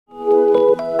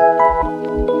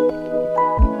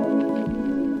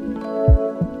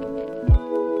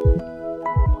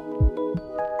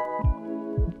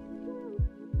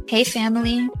Hey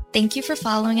family, thank you for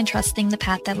following and trusting the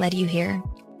path that led you here.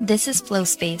 This is Flow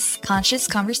Space, Conscious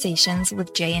Conversations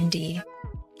with J&D.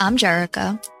 I'm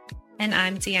Jerica. And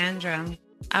I'm Deandra.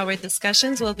 Our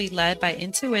discussions will be led by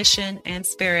intuition and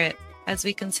spirit as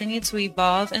we continue to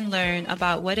evolve and learn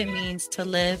about what it means to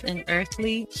live an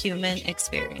earthly human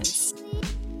experience.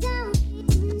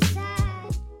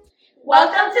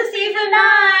 Welcome to Season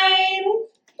 9!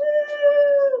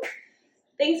 Woo!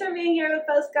 Thanks for being here with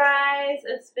us, guys.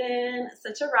 It's been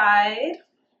such a ride.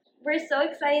 We're so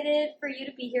excited for you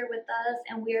to be here with us,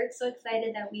 and we're so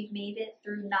excited that we've made it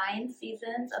through 9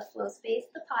 seasons of Flow Space,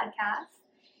 the podcast.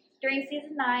 During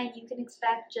Season 9, you can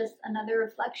expect just another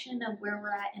reflection of where we're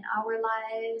at in our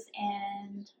lives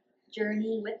and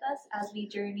journey with us as we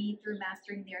journey through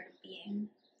mastering the art of being.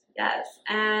 Yes,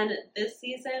 and this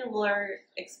season we're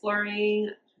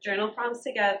exploring journal prompts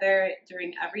together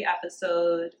during every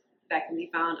episode that can be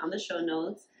found on the show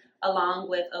notes, along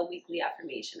with a weekly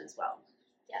affirmation as well.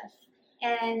 Yes,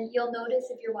 and you'll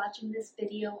notice if you're watching this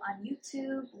video on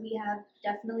YouTube, we have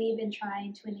definitely been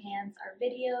trying to enhance our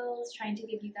videos, trying to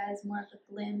give you guys more of a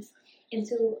glimpse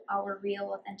into our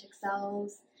real, authentic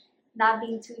selves, not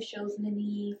being too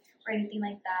showsman-y or anything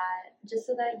like that, just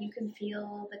so that you can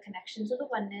feel the connections of the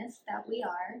oneness that we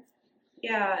are.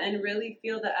 Yeah, and really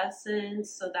feel the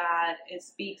essence so that it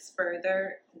speaks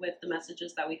further with the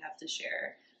messages that we have to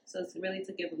share. So it's really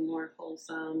to give a more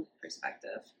wholesome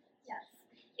perspective. Yes.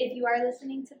 If you are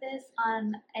listening to this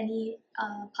on any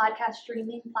podcast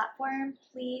streaming platform,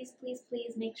 please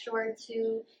make sure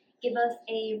to give us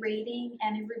a rating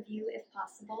and a review if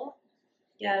possible.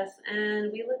 Yes,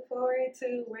 and we look forward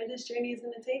to where this journey is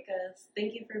going to take us.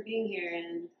 Thank you for being here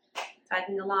and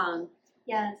tagging along.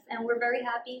 Yes, and we're very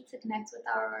happy to connect with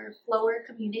our Flower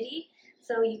community.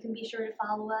 So you can be sure to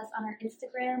follow us on our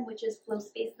Instagram, which is Flow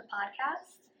Space the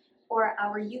Podcast, or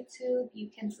our YouTube. You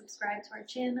can subscribe to our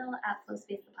channel at Flow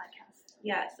Space the Podcast.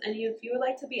 Yes, and if you would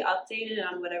like to be updated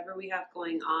on whatever we have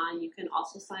going on, you can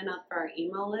also sign up for our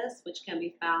email list, which can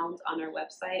be found on our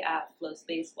website at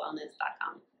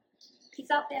flowspacewellness.com. Peace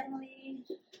out, family.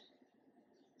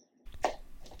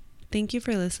 Thank you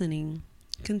for listening.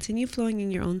 Continue flowing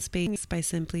in your own space by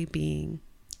simply being.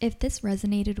 If this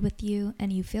resonated with you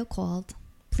and you feel called,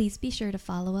 please be sure to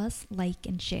follow us, like,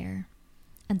 and share.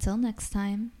 Until next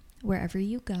time, wherever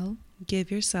you go,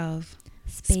 give yourself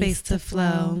space to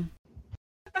flow.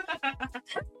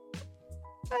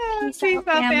 Peace out,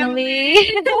 family.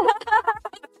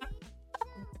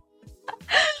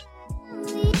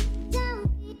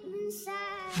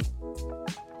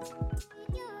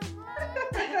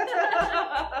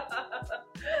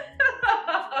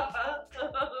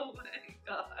 Oh my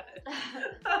god.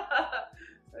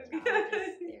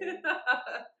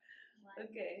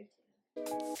 Okay.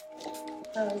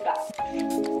 Oh god.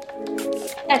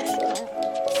 Excellent.